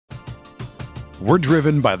We're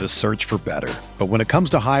driven by the search for better. But when it comes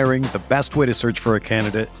to hiring, the best way to search for a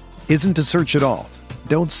candidate isn't to search at all.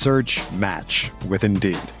 Don't search, match with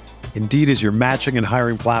Indeed. Indeed is your matching and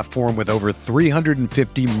hiring platform with over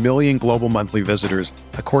 350 million global monthly visitors,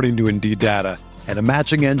 according to Indeed data, and a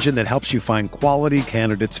matching engine that helps you find quality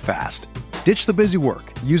candidates fast. Ditch the busy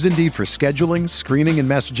work. Use Indeed for scheduling, screening, and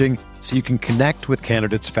messaging so you can connect with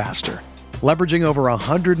candidates faster. Leveraging over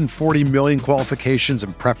 140 million qualifications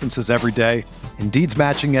and preferences every day, Indeed's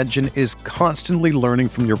matching engine is constantly learning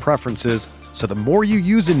from your preferences, so the more you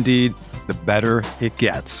use Indeed, the better it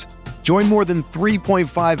gets. Join more than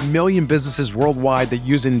 3.5 million businesses worldwide that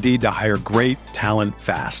use Indeed to hire great talent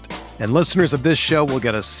fast. And listeners of this show will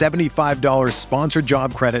get a $75 sponsored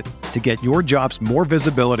job credit to get your jobs more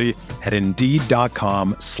visibility at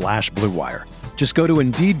Indeed.com/Blue Wire. Just go to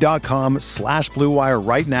Indeed.com/Blue Wire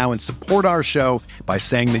right now and support our show by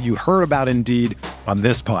saying that you heard about Indeed on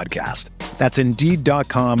this podcast. That's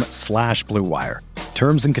Indeed.com/Blue Wire.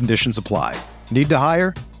 Terms and conditions apply. Need to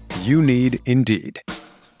hire? You need Indeed.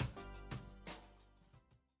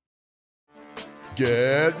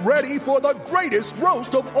 Get ready for the greatest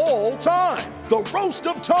roast of all time, the Roast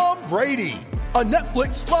of Tom Brady, a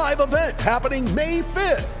Netflix live event happening May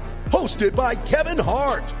 5th. Hosted by Kevin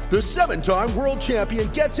Hart, the 7-time world champion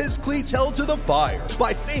gets his cleats held to the fire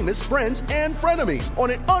by famous friends and frenemies on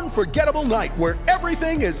an unforgettable night where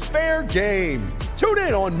everything is fair game. Tune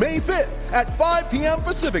in on May 5th at 5 p.m.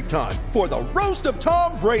 Pacific time for the Roast of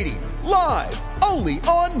Tom Brady, live only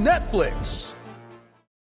on Netflix.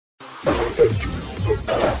 The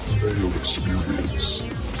Pat Mayo Experience.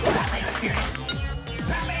 Pat Mayo Experience.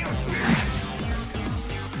 Pat Mayo Experience.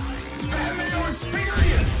 Pat Mayo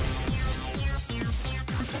Experience.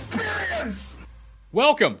 Experience.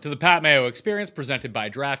 Welcome to the Pat Mayo Experience presented by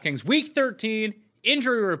DraftKings. Week 13,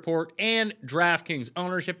 injury report, and DraftKings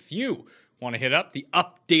ownership. If you want to hit up the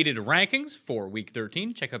updated rankings for Week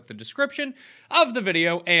 13, check out the description of the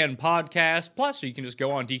video and podcast. Plus, you can just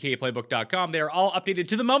go on DKPlaybook.com. They are all updated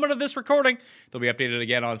to the moment of this recording. They'll be updated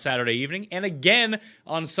again on Saturday evening and again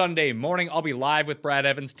on Sunday morning. I'll be live with Brad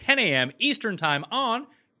Evans, 10 a.m. Eastern Time on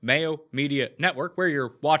Mayo Media Network, where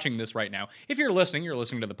you're watching this right now. If you're listening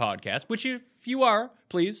to the podcast, which if you are,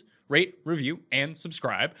 please rate, review, and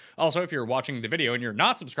subscribe. Also, if you're watching the video and you're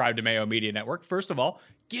not subscribed to Mayo Media Network, first of all,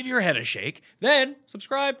 give your head a shake, then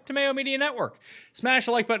subscribe to Mayo Media Network. Smash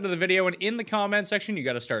the like button to the video, and in the comment section, you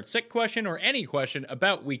got to start sick question or any question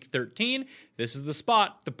about Week 13. This is the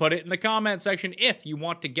spot to put it in the comment section if you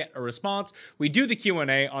want to get a response. We do the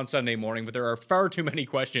Q&A on Sunday morning, but there are far too many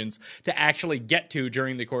questions to actually get to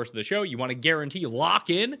during the course of the show. You want to guarantee lock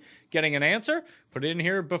in getting an answer? Put it in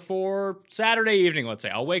here before Saturday evening, let's say.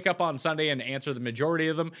 I'll wake up on Sunday and answer the majority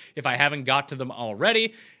of them if I haven't got to them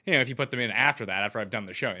already. If you put them in after that, after I've done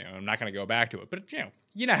the show, I'm not going to go back to it. But,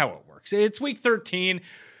 you know how it works. It's Week 13.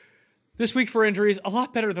 This week for injuries, a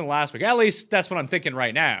lot better than last week. At least that's what I'm thinking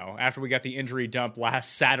right now. After we got the injury dump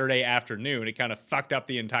last Saturday afternoon, it kind of fucked up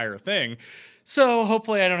the entire thing. So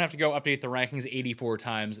hopefully I don't have to go update the rankings 84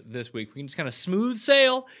 times this week. We can just kind of smooth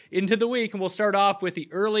sail into the week, and we'll start off with the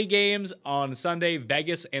early games on Sunday.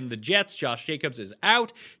 Vegas and the Jets. Josh Jacobs is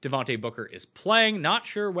out. Devontae Booker is playing. Not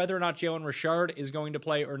sure whether or not Jalen Richard is going to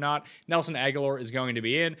play or not. Nelson Aguilar is going to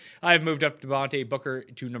be in. I've moved up Devontae Booker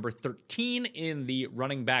to number 13 in the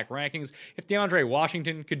running back rankings. If DeAndre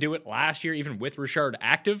Washington could do it last year, even with Richard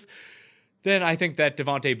active, then I think that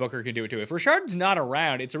Devontae Booker can do it too. If Richard's not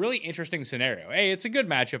around, it's a really interesting scenario. Hey, it's a good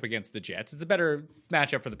matchup against the Jets. It's a better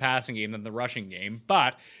matchup for the passing game than the rushing game,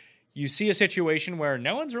 but you see a situation where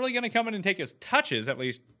no one's really going to come in and take his touches, at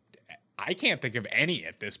least I can't think of any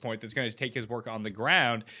at this point that's going to take his work on the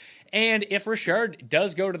ground. And if Richard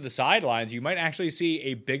does go to the sidelines, you might actually see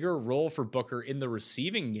a bigger role for Booker in the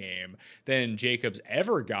receiving game than Jacobs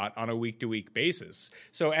ever got on a week-to-week basis.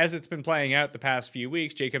 So as it's been playing out the past few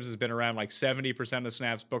weeks, Jacobs has been around like 70% of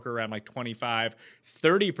snaps, Booker around like 25,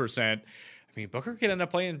 30%. I mean, Booker could end up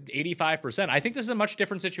playing 85%. I think this is a much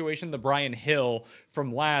different situation than the Brian Hill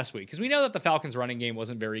from last week, because we know that the Falcons' running game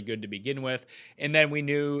wasn't very good to begin with, and then we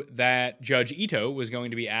knew that Judge Ito was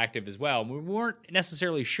going to be active as well. We weren't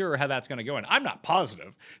necessarily sure how that's going to go, and I'm not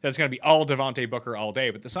positive that it's going to be all Devontae Booker all day,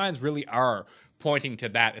 but the signs really are pointing to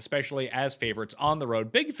that, especially as favorites on the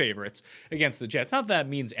road, big favorites against the Jets. Not that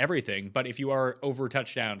means everything, but if you are over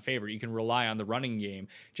touchdown favorite, you can rely on the running game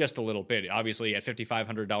just a little bit. Obviously, at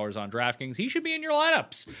 $5,500 on DraftKings, he should be in your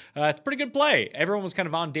lineups. It's a pretty good play. Everyone was kind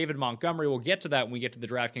of on David Montgomery. We'll get to that when we get to the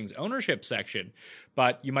DraftKings ownership section,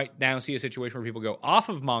 but you might now see a situation where people go off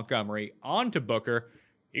of Montgomery onto Booker.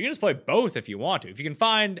 You can just play both if you want to. If you can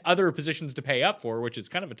find other positions to pay up for, which is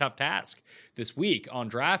kind of a tough task this week on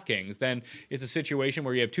DraftKings, then it's a situation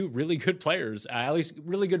where you have two really good players, at least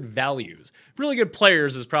really good values. Really good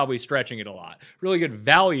players is probably stretching it a lot. Really good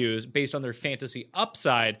values based on their fantasy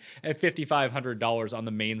upside at $5,500 on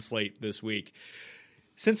the main slate this week.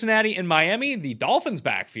 Cincinnati and Miami, the Dolphins'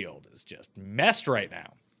 backfield is just messed right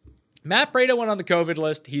now. Matt Breida went on the COVID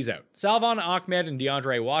list. He's out. Salvon Ahmed and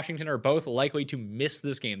DeAndre Washington are both likely to miss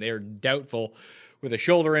this game. They are doubtful with a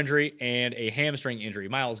shoulder injury and a hamstring injury.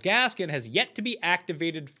 Myles Gaskin has yet to be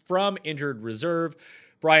activated from injured reserve.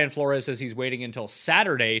 Brian Flores says he's waiting until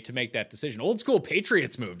Saturday to make that decision. Old school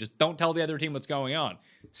Patriots move. Just don't tell the other team what's going on.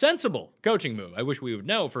 Sensible coaching move. I wish we would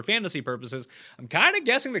know for fantasy purposes. I'm kind of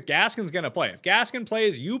guessing that Gaskin's going to play. If Gaskin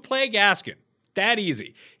plays, you play Gaskin. That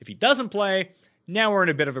easy. If he doesn't play, now we're in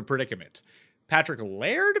a bit of a predicament. Patrick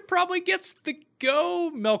Laird probably gets the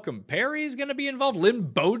go. Malcolm Perry's going to be involved. Lynn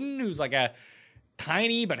Bowden, who's like a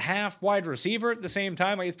tiny but half wide receiver at the same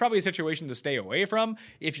time. Like, it's probably a situation to stay away from.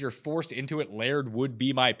 If you're forced into it, Laird would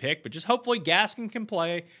be my pick. But just hopefully Gaskin can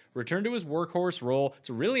play, return to his workhorse role.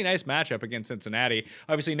 It's a really nice matchup against Cincinnati.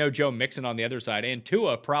 Obviously, no Joe Mixon on the other side. And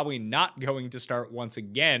Tua probably not going to start once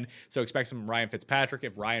again. So expect some Ryan Fitzpatrick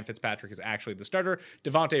if Ryan Fitzpatrick is actually the starter.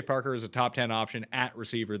 Devontae Parker is a top 10 option at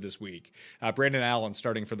receiver this week. Brandon Allen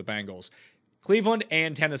starting for the Bengals. Cleveland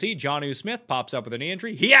and Tennessee, Jonnu Smith pops up with a knee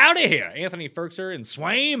injury. He out of here. Anthony Firkser and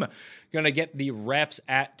Swaim going to get the reps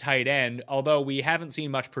at tight end, although we haven't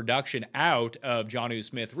seen much production out of Jonnu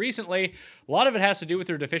Smith recently. A lot of it has to do with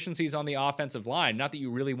their deficiencies on the offensive line. Not that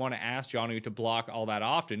you really want to ask Jonnu to block all that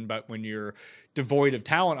often, but when you're devoid of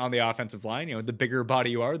talent on the offensive line, the bigger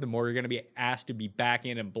body you are, the more you're going to be asked to be back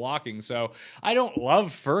in and blocking. So I don't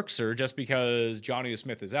love Firkser just because Jonnu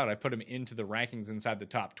Smith is out. I put him into the rankings inside the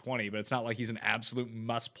top 20, but it's not like he's an absolute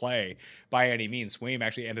must play by any means. Swaim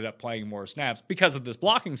actually ended up playing more snaps because of this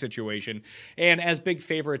blocking situation. And as big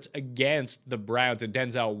favorites against the Browns and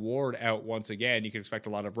Denzel Ward out once again, you can expect a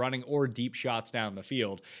lot of running or deep shots down the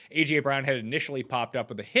field. A.J. Brown had initially popped up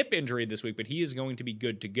with a hip injury this week, but he is going to be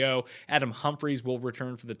good to go. Adam Humphries will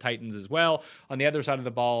return for the Titans as well. On the other side of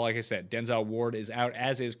the ball, like I said, Denzel Ward is out,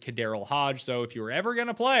 as is Kaderil Hodge. So if you were ever going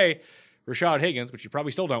to play Rashad Higgins, which you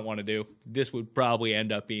probably still don't want to do, this would probably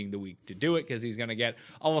end up being the week to do it because he's going to get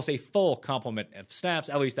almost a full complement of snaps.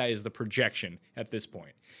 At least that is the projection at this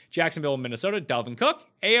point. Jacksonville, Minnesota, Dalvin Cook,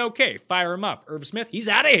 A-OK. Fire him up. Irv Smith, he's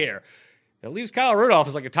out of here. That leaves Kyle Rudolph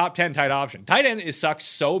as like a top 10 tight option. Tight end sucks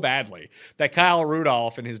so badly that Kyle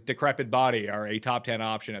Rudolph and his decrepit body are a top 10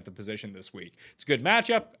 option at the position this week. It's a good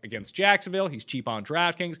matchup against Jacksonville. He's cheap on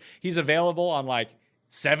DraftKings. He's available on like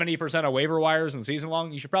 70% of waiver wires and season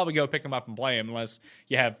long. You should probably go pick him up and play him unless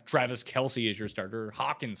you have Travis Kelce as your starter, or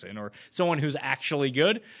Hawkinson, or someone who's actually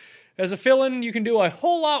good. As a fill-in, you can do a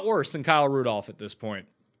whole lot worse than Kyle Rudolph at this point.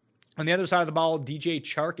 On the other side of the ball, DJ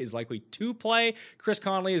Chark is likely to play. Chris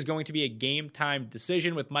Conley is going to be a game-time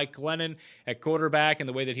decision with Mike Glennon at quarterback and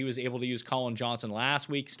the way that he was able to use Colin Johnson last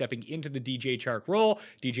week, stepping into the DJ Chark role.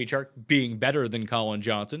 DJ Chark being better than Colin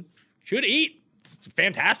Johnson. Should eat. It's a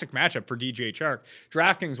fantastic matchup for DJ Chark.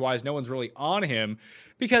 DraftKings-wise, no one's really on him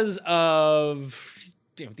because of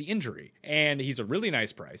the injury. And he's a really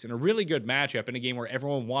nice price and a really good matchup in a game where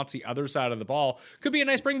everyone wants the other side of the ball. Could be a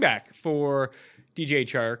nice bringback for DJ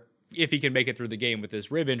Chark if he can make it through the game with this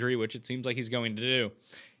rib injury, which it seems like he's going to do.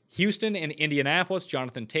 Houston and Indianapolis,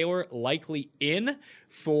 Jonathan Taylor likely in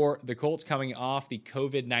for the Colts coming off the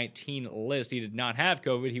COVID-19 list. He did not have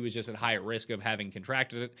COVID. He was just at high risk of having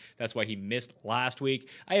contracted it. That's why he missed last week.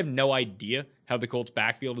 I have no idea how the Colts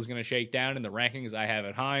backfield is going to shake down in the rankings. I have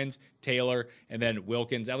it Hines, Taylor, and then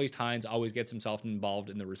Wilkins. At least Hines always gets himself involved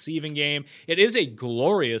in the receiving game. It is a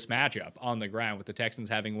glorious matchup on the ground with the Texans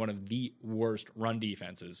having one of the worst run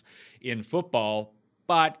defenses in football.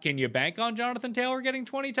 But can you bank on Jonathan Taylor getting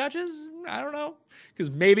 20 touches? I don't know.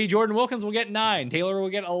 Because maybe Jordan Wilkins will get 9. Taylor will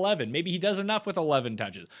get 11. Maybe he does enough with 11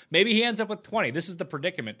 touches. Maybe he ends up with 20. This is the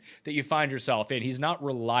predicament that you find yourself in. He's not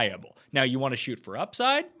reliable. Now, you want to shoot for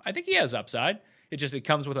upside? I think he has upside. It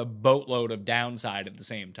comes with a boatload of downside at the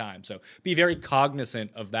same time. So be very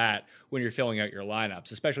cognizant of that when you're filling out your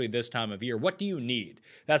lineups, especially this time of year. What do you need?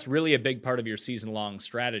 That's really a big part of your season-long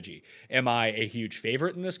strategy. Am I a huge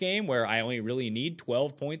favorite in this game where I only really need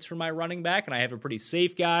 12 points from my running back and I have a pretty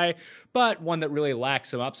safe guy, but one that really lacks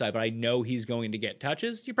some upside, but I know he's going to get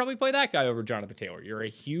touches? You probably play that guy over Jonathan Taylor. You're a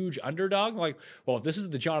huge underdog. Like, well, if this is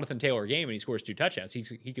the Jonathan Taylor game and he scores 2 touchdowns,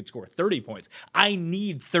 he could score 30 points. I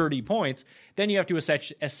need 30 points. Then you have to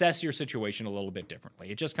assess your situation a little bit differently.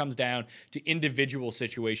 It just comes down to individual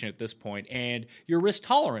situation at this point and your risk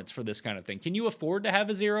tolerance for this kind of thing. Can you afford to have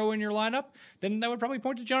a 0 in your lineup? Then that would probably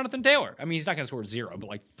point to Jonathan Taylor. I mean, he's not going to score 0, but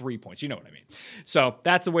like 3 points. You know what I mean? So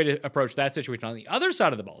that's the way to approach that situation. On the other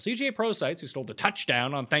side of the ball, CJ Prosciutto, who stole the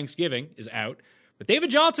touchdown on Thanksgiving, is out. But David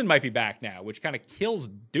Johnson might be back now, which kind of kills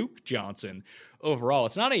Duke Johnson overall.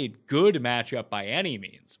 It's not a good matchup by any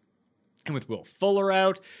means. And with Will Fuller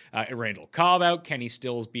out, Randall Cobb out, Kenny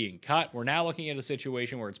Stills being cut, we're now looking at a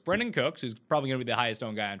situation where it's Brendan Cooks, who's probably going to be the highest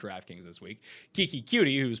owned guy on DraftKings this week, Kiki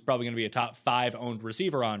Cutie, who's probably going to be a top 5 owned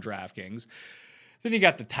receiver on DraftKings. Then you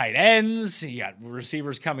got the tight ends. You got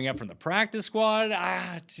receivers coming up from the practice squad.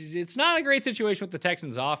 It's not a great situation with the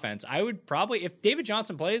Texans offense. I would probably, if David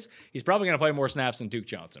Johnson plays, he's probably going to play more snaps than Duke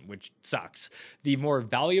Johnson, which sucks. The more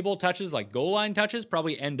valuable touches, like goal line touches,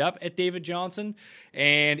 probably end up at David Johnson.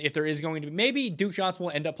 And if there is going to be, maybe Duke Johnson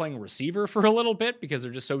will end up playing receiver for a little bit because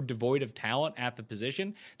they're just so devoid of talent at the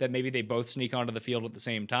position that maybe they both sneak onto the field at the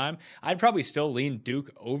same time. I'd probably still lean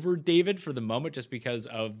Duke over David for the moment just because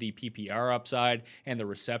of the PPR upside and the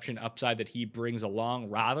reception upside that he brings along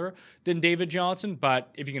rather than David Johnson.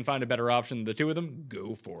 But if you can find a better option than the two of them,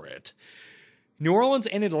 go for it. New Orleans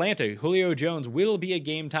and Atlanta, Julio Jones will be a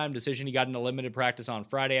game time decision. He got into limited practice on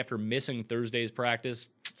Friday after missing Thursday's practice.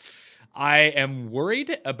 I am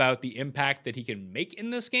worried about the impact that he can make in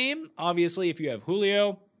this game. Obviously, if you have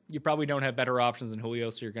Julio, you probably don't have better options than Julio,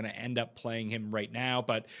 so you're going to end up playing him right now.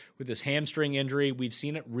 But with this hamstring injury, we've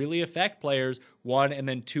seen it really affect players 1 and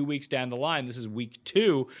then 2 weeks down the line. This is week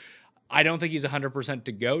 2. I don't think he's 100%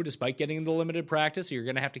 to go despite getting the limited practice. So you're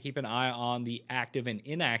going to have to keep an eye on the active and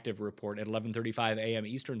inactive report at 11:35 a.m.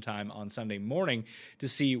 Eastern time on Sunday morning to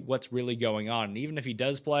see what's really going on. And even if he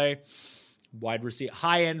does play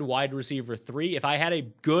high-end wide receiver 3, if I had a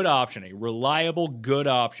good option, a reliable good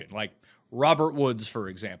option, like Robert Woods, for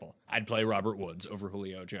example, I'd play Robert Woods over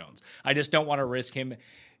Julio Jones. I just don't want to risk him.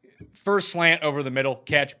 First slant over the middle,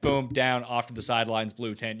 catch, boom, down, off to the sidelines,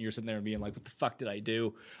 blue tent. You're sitting there and being like, what the fuck did I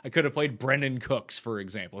do? I could have played Brendan Cooks, for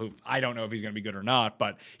example, who I don't know if he's going to be good or not,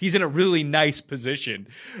 but he's in a really nice position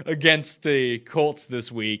against the Colts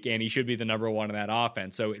this week, and he should be the number 1 in that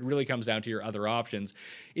offense. So it really comes down to your other options.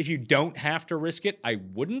 If you don't have to risk it, I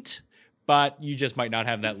wouldn't. But you just might not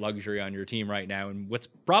have that luxury on your team right now. And what's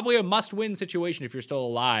probably a must-win situation if you're still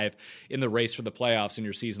alive in the race for the playoffs in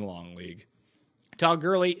your season-long league. Todd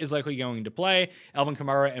Gurley is likely going to play. Alvin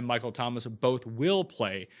Kamara and Michael Thomas both will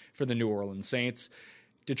play for the New Orleans Saints.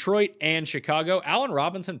 Detroit and Chicago. Allen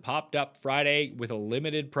Robinson popped up Friday with a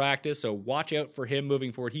limited practice, so watch out for him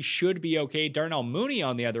moving forward. He should be okay. Darnell Mooney,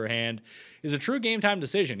 on the other hand, is a true game-time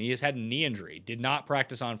decision. He has had a knee injury. Did not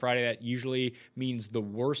practice on Friday. That usually means the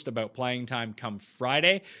worst about playing time come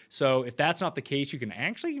Friday. So if that's not the case, you can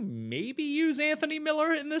actually maybe use Anthony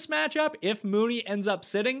Miller in this matchup if Mooney ends up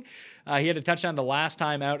sitting. He had a touchdown the last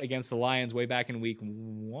time out against the Lions way back in week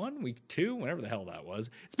 1, week 2, whatever the hell that was.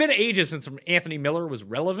 It's been ages since Anthony Miller was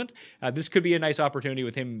relevant. This could be a nice opportunity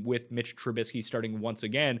with him with Mitch Trubisky starting once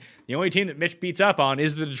again. The only team that Mitch beats up on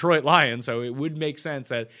is the Detroit Lions, so it would make sense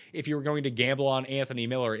that if you were going to gamble on Anthony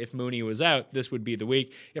Miller, if Mooney was out, this would be the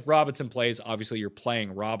week. If Robinson plays, obviously you're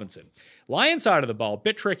playing Robinson. Lions side of the ball, a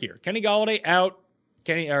bit trickier. Kenny Golladay out.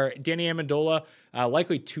 Danny Amendola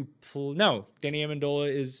likely to Danny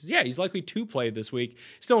Amendola he's likely to play this week.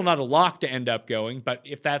 Still not a lock to end up going, but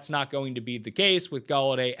if that's not going to be the case with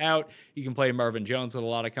Golladay out, you can play Marvin Jones with a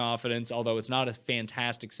lot of confidence, although it's not a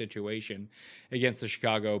fantastic situation against the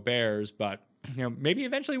Chicago Bears, but maybe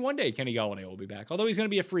eventually one day Kenny Golladay will be back. Although he's going to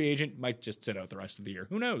be a free agent, might just sit out the rest of the year.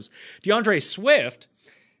 Who knows? DeAndre Swift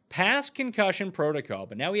passed concussion protocol,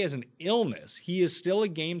 but now he has an illness. He is still a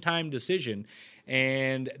game-time decision,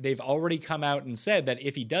 and they've already come out and said that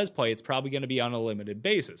if he does play, it's probably going to be on a limited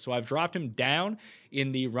basis. So I've dropped him down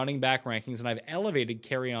in the running back rankings, and I've elevated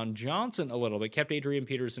Kerryon Johnson a little bit, kept Adrian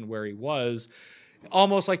Peterson where he was.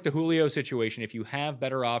 Almost like the Julio situation. If you have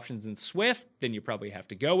better options than Swift, then you probably have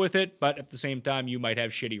to go with it. But at the same time, you might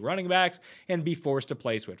have shitty running backs and be forced to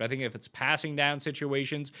play Swift. I think if it's passing down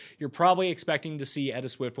situations, you're probably expecting to see out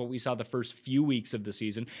of Swift what we saw the first few weeks of the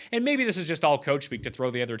season. And maybe this is just all coach speak to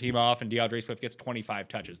throw the other team off and DeAndre Swift gets 25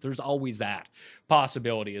 touches. There's always that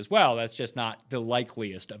possibility as well. That's just not the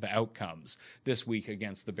likeliest of outcomes this week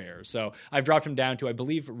against the Bears. So I've dropped him down to, I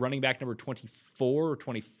believe, running back number 24 or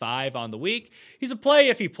 25 on the week. He's a play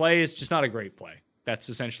if he plays, just not a great play. That's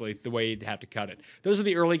essentially the way you'd have to cut it. Those are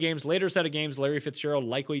the early games. Later set of games, Larry Fitzgerald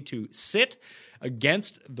likely to sit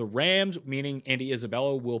against the Rams, meaning Andy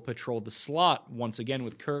Isabella will patrol the slot once again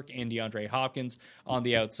with Kirk and DeAndre Hopkins on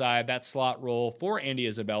the outside. That slot role for Andy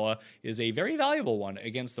Isabella is a very valuable one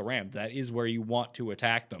against the Rams. That is where you want to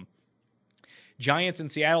attack them. Giants in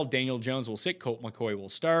Seattle, Daniel Jones will sit. Colt McCoy will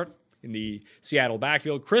start. in the Seattle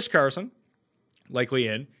backfield. Chris Carson, likely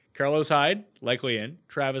in. Carlos Hyde, likely in.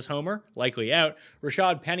 Travis Homer, likely out.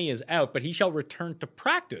 Rashad Penny is out, but he shall return to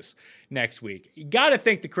practice next week. You got to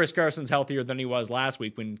think that Chris Carson's healthier than he was last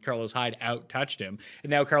week when Carlos Hyde out-touched him. And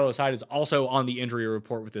now Carlos Hyde is also on the injury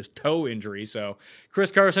report with his toe injury. So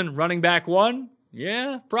Chris Carson, running back 1,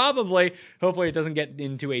 yeah, probably. Hopefully it doesn't get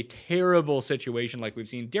into a terrible situation like we've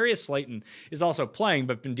seen. Darius Slayton is also playing,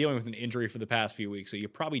 but been dealing with an injury for the past few weeks, so you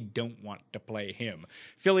probably don't want to play him.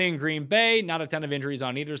 Philly and Green Bay, not a ton of injuries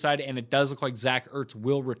on either side, and it does look like Zach Ertz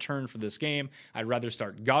will return for this game. I'd rather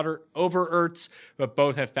start Goddard over Ertz, but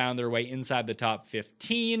both have found their way inside the top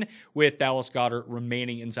 15, with Dallas Goedert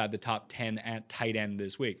remaining inside the top 10 at tight end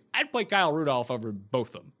this week. I'd play Kyle Rudolph over both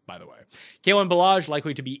of them, by the way. Kalen Ballage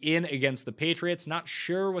likely to be in against the Patriots. Not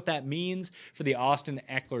sure what that means for the Austin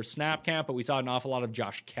Eckler snap count, but we saw an awful lot of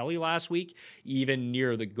Josh Kelly last week, even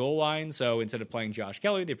near the goal line. So instead of playing Josh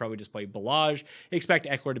Kelly, they probably just play Ballage. Expect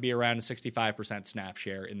Eckler to be around a 65% snap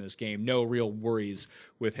share in this game. No real worries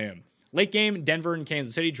with him. Late game, Denver and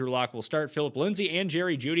Kansas City. Drew Lock will start. Phillip Lindsay and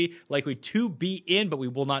Jerry Jeudy likely to be in, but we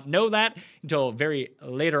will not know that until very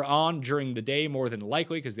later on during the day, more than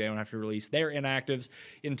likely, because they don't have to release their inactives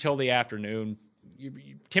until the afternoon.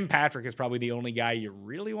 Tim Patrick is probably the only guy you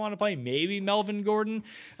really want to play. Maybe Melvin Gordon.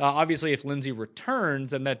 Obviously, if Lindsay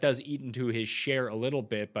returns, then that does eat into his share a little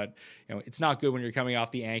bit. But it's not good when you're coming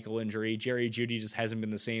off the ankle injury. Jerry Jeudy just hasn't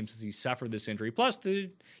been the same since he suffered this injury. Plus,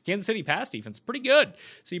 the Kansas City pass defense is pretty good,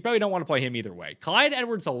 so you probably don't want to play him either way. Clyde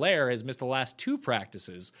Edwards-Helaire has missed the last 2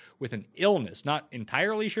 practices with an illness. Not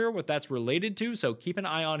entirely sure what that's related to, so keep an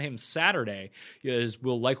eye on him Saturday, as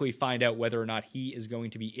we'll likely find out whether or not he is going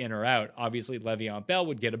to be in or out. Obviously, Le'Veon Bell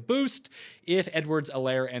would get a boost if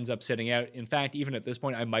Edwards-Helaire ends up sitting out. In fact, even at this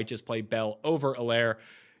point, I might just play Bell over Helaire.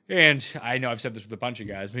 And I know I've said this with a bunch of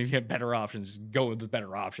guys. Maybe you have better options. Just go with the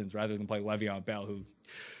better options rather than play Le'Veon Bell, who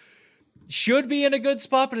should be in a good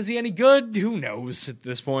spot, but is he any good? Who knows at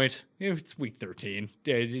this point? It's week 13.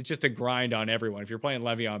 It's just a grind on everyone. If you're playing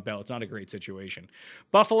Le'Veon Bell, it's not a great situation.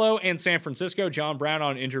 Buffalo and San Francisco, John Brown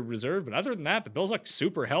on injured reserve. But other than that, the Bills look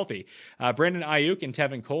super healthy. Brandon Ayuk and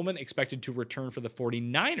Tevin Coleman expected to return for the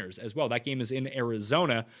 49ers as well. That game is in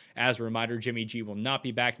Arizona. As a reminder, Jimmy G will not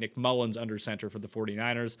be back. Nick Mullins under center for the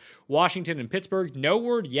 49ers. Washington and Pittsburgh, no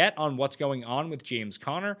word yet on what's going on with James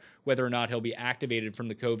Conner, whether or not he'll be activated from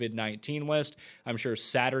the COVID-19 list. I'm sure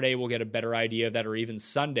Saturday we'll get a better idea of that, or even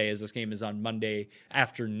Sunday, as this game is on Monday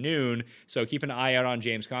afternoon. So keep an eye out on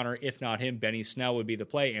James Conner. If not him, Benny Snell would be the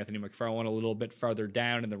play. Anthony McFarland a little bit farther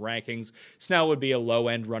down in the rankings. Snell would be a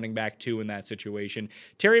low-end running back 2 in that situation.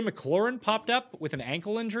 Terry McLaurin popped up with an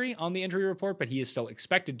ankle injury on the injury report, but he is still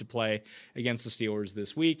expected to play against the Steelers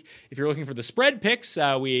this week. If you're looking for the spread picks,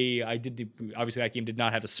 obviously that game did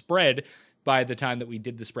not have a spread by the time that we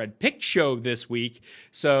did the spread pick show this week.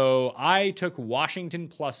 So I took Washington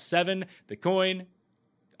 +7. The coin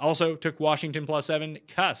also took Washington +7.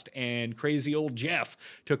 Cust and crazy old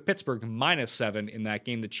Jeff took Pittsburgh -7 in that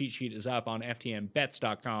game. The cheat sheet is up on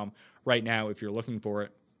ftnbets.com right now if you're looking for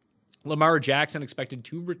it. Lamar Jackson expected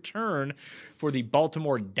to return for the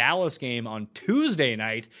Baltimore-Dallas game on Tuesday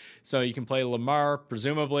night. So you can play Lamar,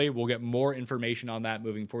 presumably. We'll get more information on that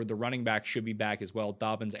moving forward. The running back should be back as well,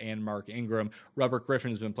 Dobbins and Mark Ingram. Robert Griffin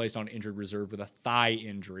has been placed on injured reserve with a thigh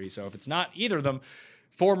injury. So if it's not either of them,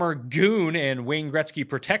 former Goon and Wayne Gretzky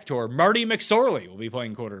protector Marty McSorley will be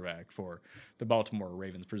playing quarterback for the Baltimore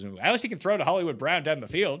Ravens, presumably. At least he can throw to Hollywood Brown down the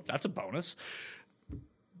field. That's a bonus.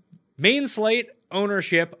 Main slate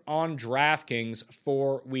ownership on DraftKings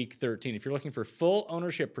for Week 13. If you're looking for full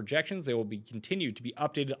ownership projections, they will be continued to be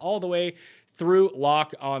updated all the way through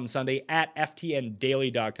lock on Sunday at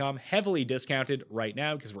ftndaily.com. Heavily discounted right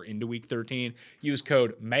now because we're into Week 13. Use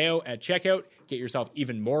code MAYO at checkout. Get yourself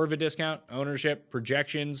even more of a discount. Ownership,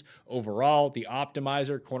 projections, overall, the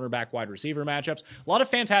optimizer, cornerback, wide receiver matchups. A lot of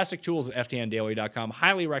fantastic tools at ftndaily.com.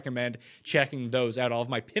 Highly recommend checking those out. I'll have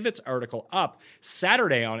my pivots article up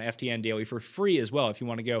Saturday on FTN Daily for free as well. If you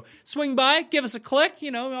want to go swing by, give us a click.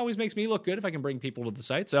 It always makes me look good if I can bring people to the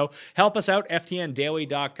site. So help us out,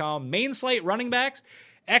 ftndaily.com. Main slate running backs,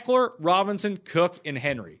 Eckler, Robinson, Cook, and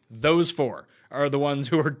Henry. Those 4 are the ones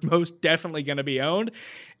who are most definitely going to be owned.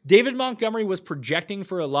 David Montgomery was projecting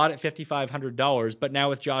for a lot at $5,500, but now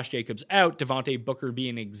with Josh Jacobs out, Devontae Booker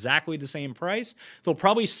being exactly the same price, they'll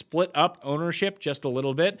probably split up ownership just a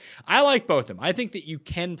little bit. I like both of them. I think that you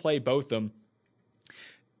can play both of them.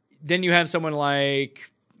 Then you have someone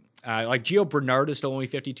like Gio Bernard is still only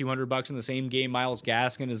 $5,200 in the same game. Myles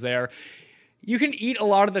Gaskin is there. You can eat a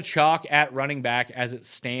lot of the chalk at running back as it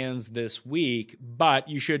stands this week, but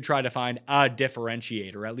you should try to find a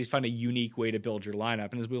differentiator, or at least find a unique way to build your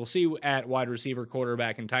lineup. And as we will see at wide receiver,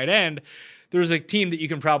 quarterback, and tight end, there's a team that you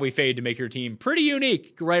can probably fade to make your team pretty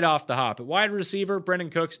unique right off the hop. At wide receiver, Brendan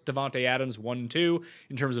Cooks, Devontae Adams, 1-2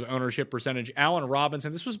 in terms of ownership percentage. Allen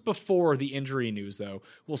Robinson, this was before the injury news, though.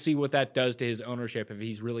 We'll see what that does to his ownership if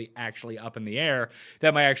he's really actually up in the air.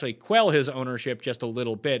 That might actually quell his ownership just a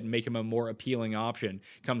little bit and make him a more appealing option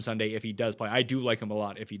come Sunday if he does play. I do like him a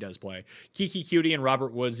lot if he does play. Kiki Cutie and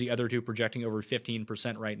Robert Woods, the other two, projecting over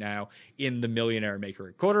 15% right now in the Millionaire Maker.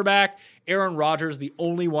 At quarterback, Aaron Rodgers, the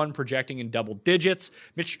only one projecting in double digits.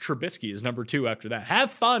 Mitch Trubisky is number 2 after that.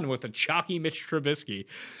 Have fun with a chalky Mitch Trubisky.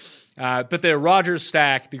 But the Rodgers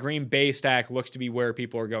stack, the Green Bay stack, looks to be where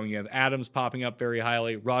people are going. You have Adams popping up very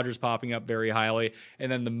highly, Rodgers popping up very highly,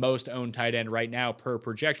 and then the most owned tight end right now per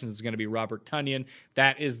projections is going to be Robert Tonyan.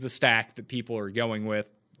 That is the stack that people are going with.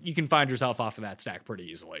 You can find yourself off of that stack pretty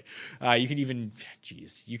easily. You could even,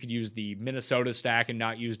 you could use the Minnesota stack and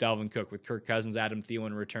not use Dalvin Cook with Kirk Cousins, Adam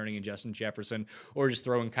Thielen returning, and Justin Jefferson, or just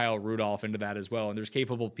throw in Kyle Rudolph into that as well. And there's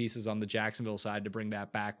capable pieces on the Jacksonville side to bring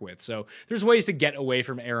that back with. So there's ways to get away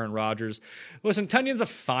from Aaron Rodgers. Listen, Tunyan's a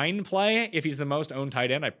fine play. If he's the most owned tight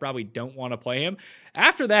end, I probably don't want to play him.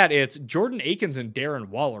 After that, it's Jordan Akins and Darren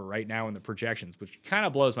Waller right now in the projections, which kind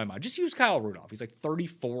of blows my mind. Just use Kyle Rudolph. He's like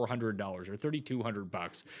 $3,400 or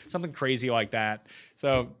 $3,200, something crazy like that.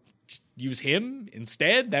 So just use him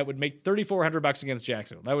instead. That would make $3,400 against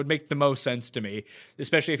Jacksonville. That would make the most sense to me,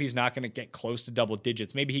 especially if he's not going to get close to double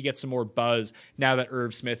digits. Maybe he gets some more buzz now that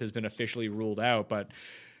Irv Smith has been officially ruled out, but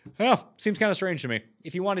seems kind of strange to me.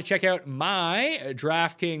 If you want to check out my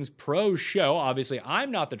DraftKings Pro show, obviously I'm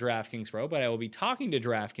not the DraftKings Pro, but I will be talking to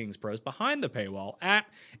DraftKings Pros behind the paywall at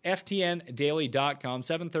ftndaily.com,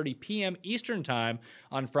 7:30 p.m. Eastern Time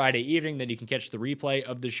on Friday evening. Then you can catch the replay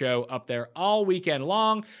of the show up there all weekend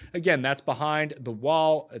long. Again, that's behind the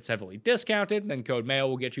wall. It's heavily discounted. Then Code Mail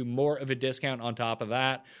will get you more of a discount on top of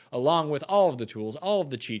that, along with all of the tools, all of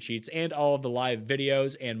the cheat sheets, and all of the live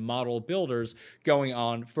videos and model builders going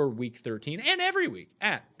on for Week 13 and every week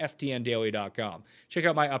at ftndaily.com. Check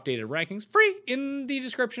out my updated rankings free in the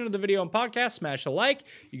description of the video and podcast. Smash the like.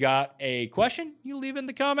 You got a question, you leave it in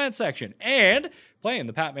the comment section. And playing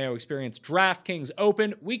the Pat Mayo Experience DraftKings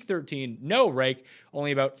Open Week 13, no rake,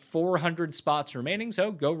 only about 400 spots remaining,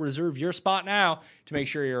 so go reserve your spot now to make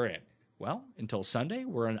sure you're in. Well, until Sunday,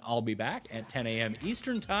 I'll be back at 10 a.m.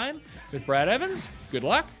 Eastern Time with Brad Evans. Good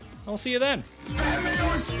luck. I'll see you then. Pat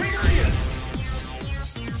Mayo Experience!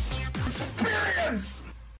 Experience!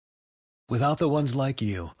 Without the ones like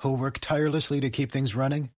you, who work tirelessly to keep things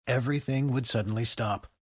running, everything would suddenly stop.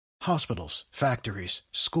 Hospitals, factories,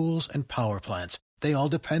 schools, and power plants, they all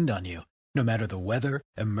depend on you. No matter the weather,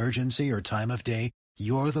 emergency, or time of day,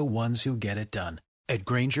 you're the ones who get it done. At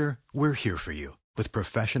Grainger, we're here for you with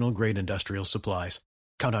professional-grade industrial supplies.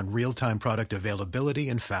 Count on real-time product availability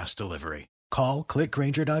and fast delivery. Call, click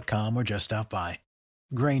Grainger.com, or just stop by.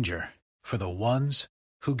 Grainger, for the ones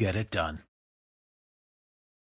who get it done.